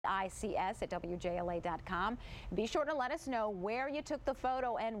WICS@WJLA.com. Be sure to let us know where you took the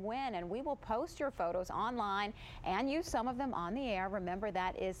photo and when, and we will post your photos online and use some of them on the air. Remember,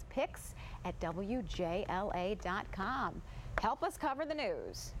 that is pics@WJLA.com. Help us cover the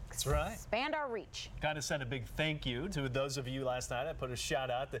news. That's right. Expand our reach. Got to send a big thank you to those of you last night. I put a shout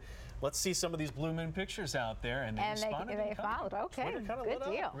out that let's see some of these Blue Moon pictures out there, and they responded. They followed. Okay, good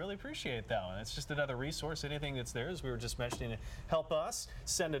deal. Really appreciate that one. It's just another resource. Anything that's there, as we were just mentioning, to help us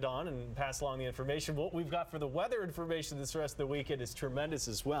send it on and pass along the information. What we've got for the weather information this rest of the weekend is tremendous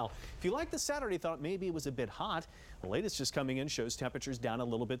as well. If you like the Saturday, thought maybe it was a bit hot. The latest just coming in shows temperatures down a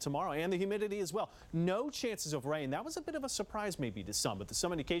little bit tomorrow, and the humidity as well. No chances of rain. That was a bit of a surprise maybe to some, but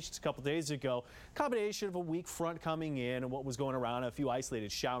some indications a couple days ago, combination of a weak front coming in and what was going around, a few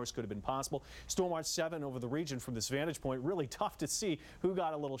isolated showers could have been possible. Storm Watch 7 over the region from this vantage point, really tough to see who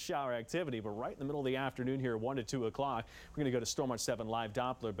got a little shower activity, but right in the middle of the afternoon here, 1 to 2 o'clock, we're going to go to Storm Watch 7 live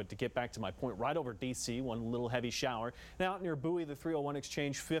Doppler, but to get back to my point, right over D.C., one little heavy shower. Now out near Bowie, the 301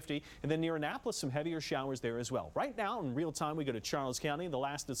 exchange 50, and then near Annapolis, some heavier showers there as well. Right now, in real time, we go to Charles County, the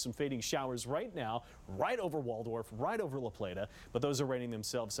last of some fading showers right now, right over Waldorf, right over La Plata, but those are raining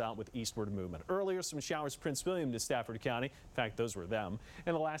themselves out with eastward movement. Earlier, some showers Prince William to Stafford County. In fact, those were them.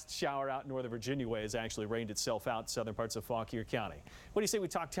 And the last shower out Northern Virginia way has actually rained itself out southern parts of Fauquier County. What do you say we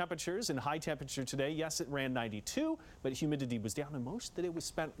talk temperatures? And high temperature today, yes, it ran 92, but humidity was down, and most of the day was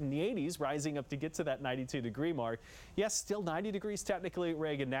spent in the 80s, rising up to get to that 92-degree mark. Yes, still 90 degrees technically at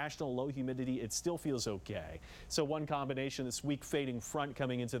Reagan National. Low humidity, it still feels okay. So one combination, this weak fading front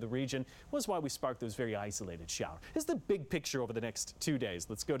coming into the region, was why we sparked those very isolated showers. This is the big picture over the next 2 days.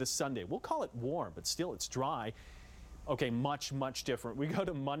 Let's go to Sunday. We'll call it warm, but still it's dry. Okay, much different. We go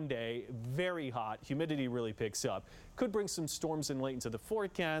to Monday, very hot. Humidity really picks up. Could bring some storms in late into the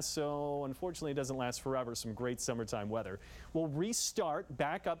forecast, so unfortunately it doesn't last forever. Some great summertime weather. We'll restart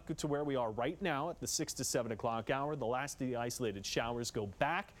back up to where we are right now at the 6 to 7 o'clock hour. The last of the isolated showers go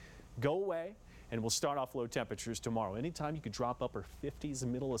back, go away. And we'll start off low temperatures tomorrow. Anytime you could drop upper 50s in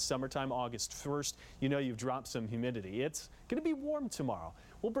the middle of summertime, August 1st, you know you've dropped some humidity. It's going to be warm tomorrow.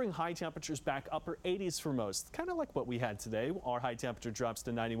 We'll bring high temperatures back upper 80s for most, kind of like what we had today. Our high temperature drops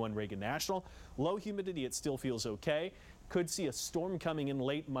to 91 Reagan National. Low humidity, it still feels okay. Could see a storm coming in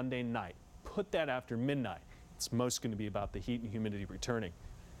late Monday night. Put that after midnight. It's most going to be about the heat and humidity returning.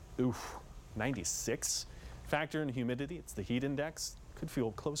 Oof, 96. Factor in humidity, it's the heat index. Could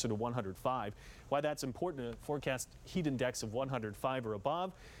feel closer to 105. Why that's important to forecast heat index of 105 or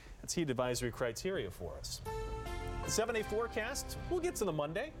above. That's heat advisory criteria for us. The 7-day forecast, we'll get to the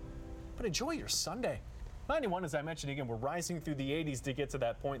Monday, but enjoy your Sunday. 91, as I mentioned again, we're rising through the 80s to get to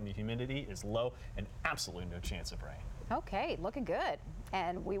that point, and the humidity is low and absolutely no chance of rain. Okay, looking good.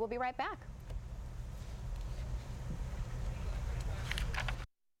 And we will be right back.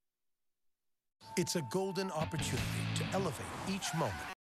 It's a golden opportunity to elevate each moment.